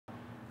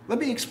Let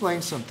me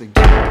explain something.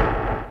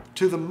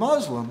 To the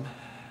Muslim,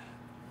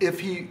 if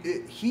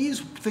he's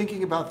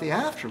thinking about the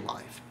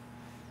afterlife,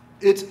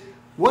 it's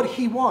what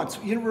he wants.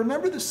 You know,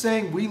 remember the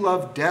saying, "We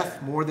love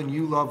death more than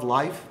you love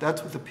life"?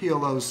 That's what the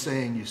PLO's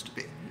saying used to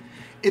be.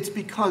 It's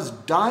because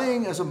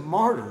dying as a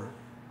martyr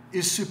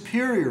is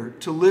superior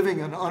to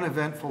living an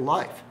uneventful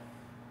life.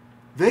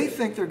 They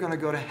think they're going to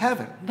go to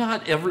heaven.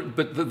 Not every,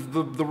 but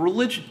the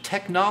religion,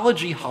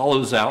 technology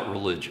hollows out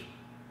religion.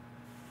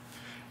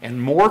 And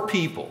more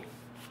people,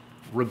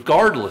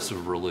 regardless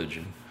of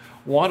religion,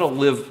 want to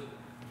live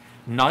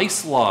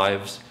nice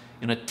lives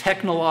in a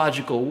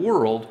technological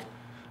world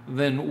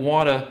than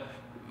want to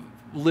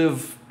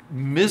live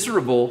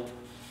miserable,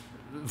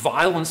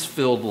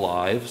 violence-filled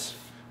lives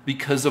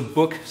because a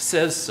book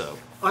says so.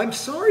 I'm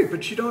sorry,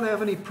 but you don't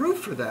have any proof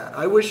for that.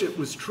 I wish it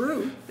was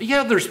true.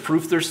 Yeah, there's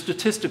proof. There's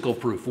statistical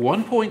proof.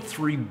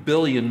 1.3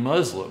 billion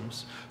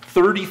Muslims,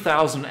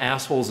 30,000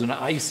 assholes in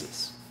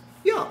ISIS.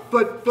 Yeah,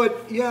 but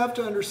you have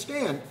to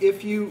understand,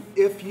 if you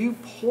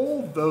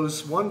poll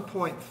those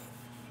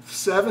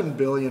 1.7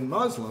 billion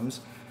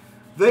Muslims,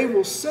 they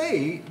will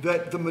say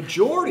that the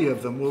majority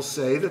of them will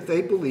say that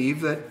they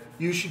believe that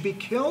you should be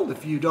killed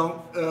if you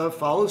don't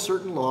follow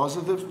certain laws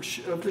of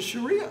the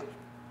Sharia.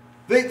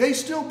 They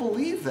still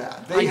believe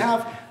that. They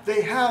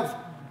have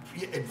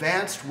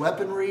advanced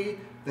weaponry.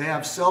 They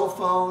have cell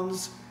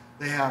phones.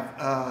 They have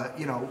the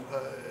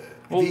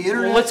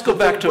internet. Well, let's go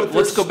back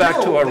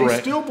to Iran. They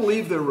still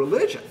believe their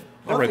religion.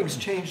 Nothing's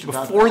changed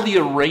about that. Before the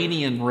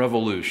Iranian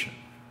Revolution.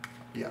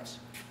 Yes.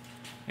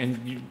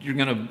 And you're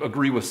going to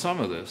agree with some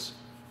of this.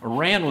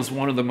 Iran was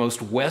one of the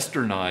most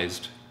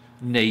westernized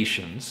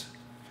nations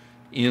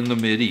in the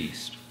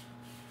Mideast.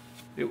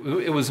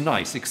 It was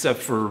nice, except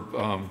for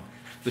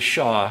the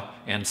Shah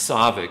and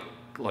Savak,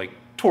 like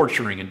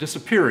torturing and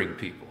disappearing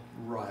people.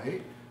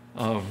 Right.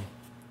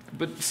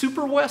 But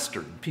super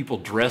Western. People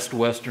dressed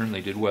Western,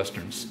 they did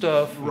Western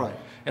stuff. Right.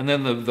 And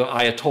then the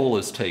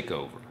Ayatollahs take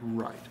over.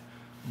 Right.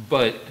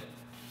 But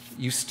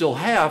you still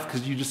have,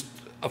 because you just,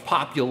 a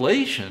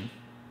population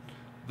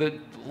that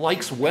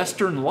likes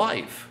Western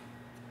life.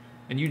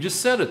 And you just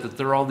said it, that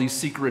there are all these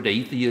secret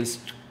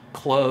atheist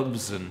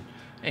clubs and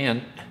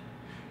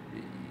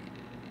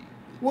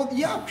well,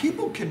 yeah,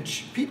 people can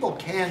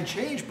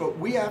change, but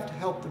we have to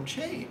help them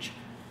change.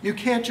 You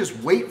can't just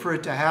wait for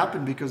it to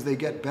happen because they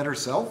get better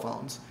cell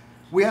phones.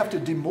 We have to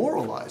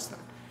demoralize them.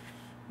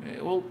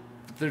 Well,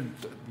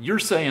 you're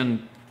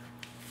saying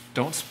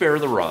don't spare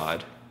the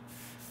rod,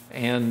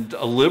 and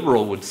a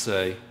liberal would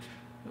say,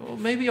 well,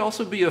 maybe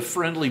also be a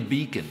friendly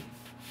beacon.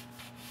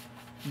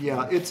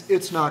 Yeah,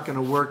 it's not going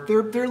to work.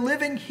 They're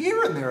living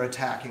here and they're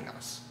attacking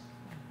us.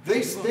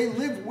 They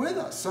live with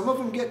us. Some of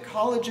them get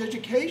college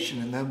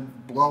education and then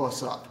blow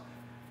us up.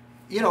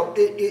 You know,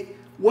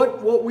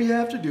 what we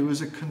have to do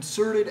is a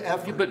concerted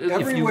effort. Yeah, but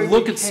if you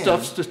look at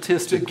stuff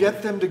statistically, to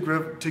get them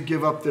to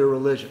give up their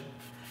religion.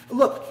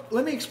 Look,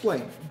 let me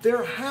explain.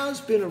 There has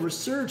been a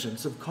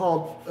resurgence of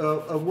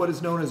what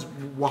is known as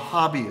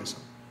Wahhabism.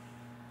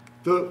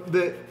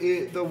 The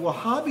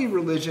Wahhabi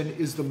religion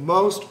is the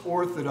most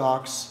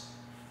orthodox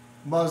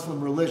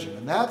Muslim religion,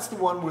 and that's the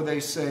one where they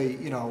say,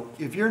 you know,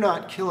 if you're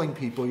not killing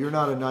people, you're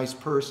not a nice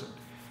person.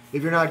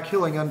 If you're not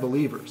killing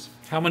unbelievers.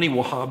 How many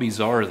Wahhabis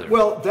are there?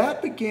 Well,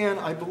 that began,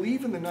 I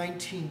believe, in the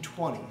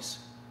 1920s.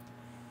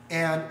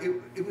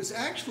 And it was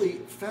actually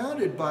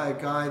founded by a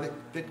guy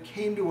that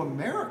came to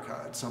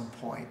America at some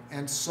point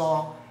and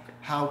saw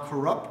how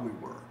corrupt we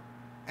were.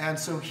 And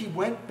so he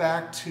went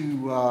back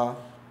to,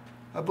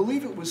 I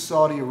believe it was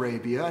Saudi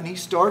Arabia, and he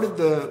started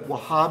the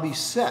Wahhabi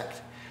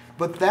sect.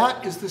 But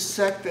that is the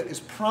sect that is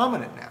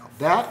prominent now.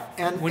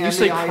 When you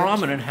say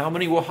prominent, how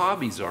many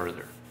Wahhabis are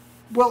there?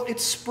 Well,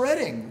 it's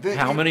spreading.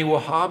 How many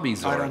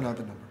Wahhabis are there? I don't know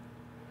the number.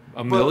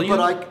 A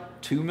million?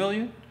 2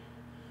 million?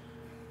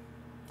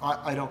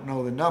 I don't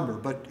know the number,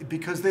 but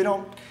because they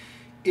don't,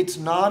 it's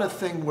not a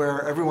thing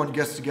where everyone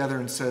gets together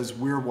and says,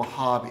 we're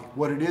Wahhabi.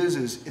 What it is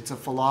it's a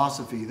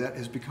philosophy that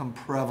has become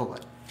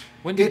prevalent.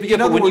 When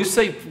you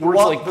say words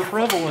like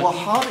prevalent...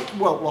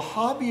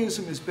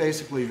 Wahhabism is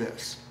basically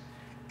this.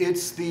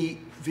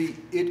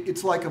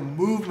 It's like a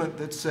movement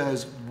that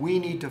says we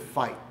need to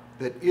fight,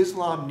 that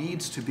Islam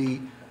needs to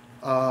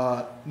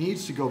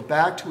go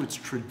back to its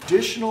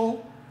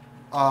traditional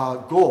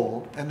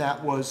goal, and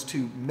that was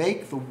to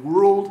make the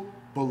world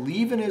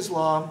believe in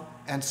Islam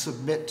and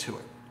submit to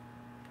it,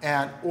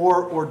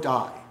 or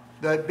die.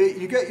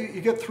 You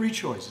get three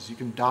choices. You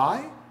can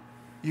die,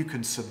 you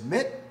can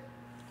submit,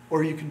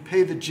 or you can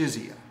pay the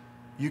jizya.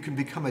 You can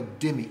become a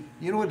dhimmi.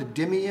 You know what a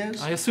dhimmi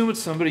is? I assume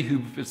it's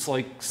it's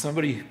like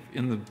somebody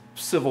in the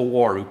Civil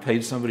War who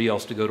paid somebody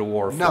else to go to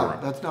war for No,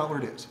 him. that's not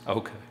what it is.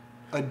 Okay.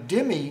 A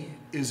dhimmi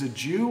is a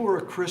Jew or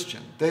a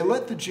Christian. They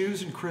let the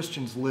Jews and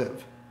Christians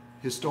live,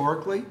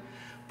 historically,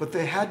 but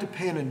they had to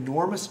pay an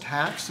enormous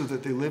tax so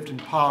that they lived in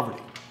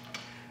poverty.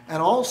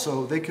 And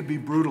also, they could be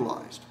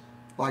brutalized.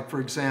 Like,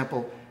 for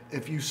example,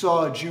 if you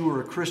saw a Jew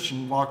or a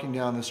Christian walking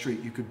down the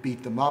street, you could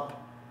beat them up.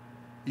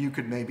 You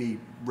could maybe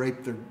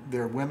rape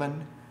their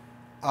women.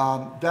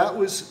 their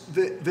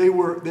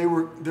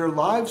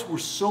lives were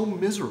so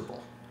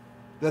miserable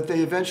that they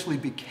eventually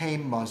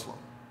became Muslim.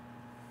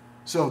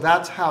 So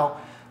that's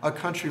how a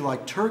country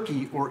like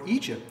Turkey or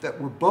Egypt, that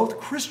were both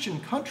Christian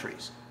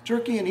countries,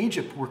 Turkey and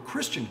Egypt were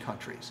Christian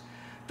countries,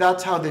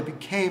 that's how they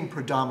became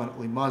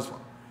predominantly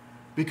Muslim,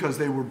 because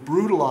they were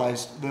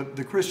brutalized.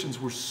 The Christians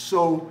were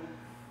so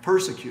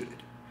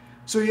persecuted.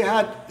 So you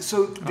had,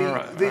 so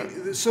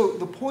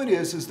the point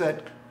is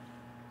that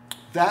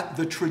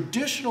the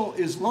traditional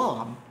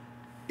Islam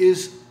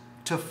is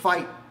to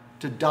fight,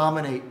 to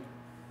dominate,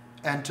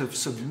 and to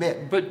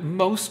submit. But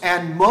most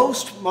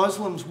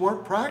Muslims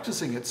weren't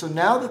practicing it. So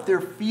now that they're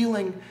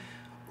feeling,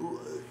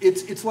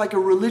 it's like a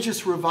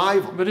religious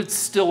revival. But it's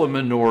still a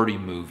minority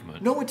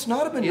movement. No, it's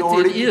not a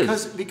minority. It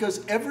is.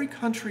 Because every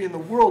country in the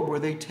world where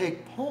they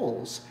take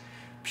polls,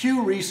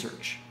 Pew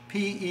Research,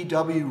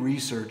 P-E-W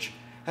Research,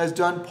 has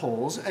done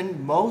polls, and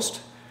most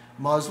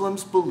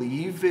Muslims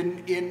believe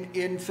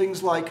in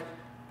things like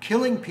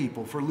killing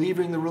people for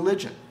leaving the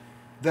religion,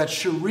 that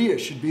Sharia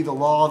should be the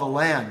law of the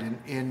land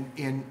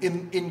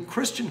in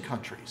Christian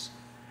countries.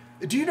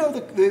 Do you know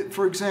that,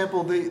 for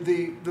example,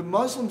 the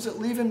Muslims that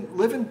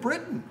live in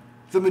Britain,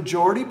 the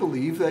majority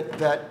believe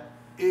that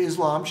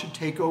Islam should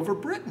take over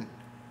Britain.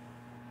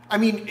 I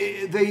mean,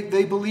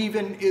 they believe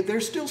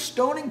they're still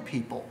stoning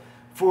people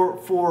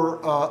for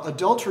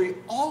adultery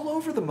all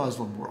over the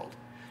Muslim world.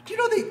 Do you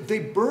know they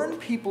burn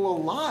people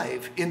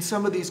alive in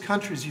some of these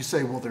countries? You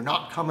say, well, they're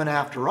not coming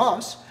after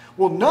us.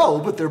 Well, no,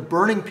 but they're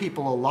burning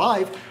people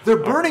alive. They're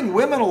burning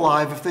women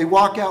alive if they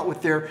walk out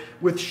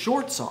with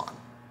shorts on.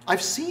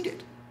 I've seen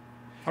it.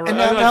 All right,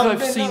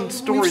 I've seen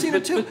stories. We've seen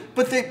it too.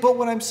 But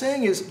what I'm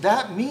saying is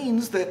that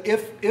means that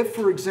if,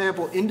 for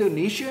example,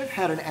 Indonesia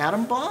had an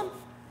atom bomb,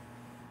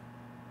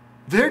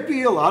 there'd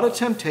be a lot of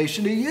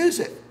temptation to use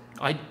it.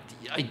 I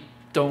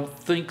don't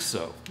think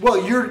so.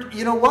 Well,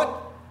 you know what?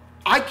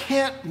 I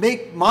can't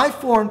make my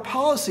foreign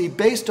policy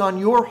based on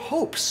your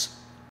hopes.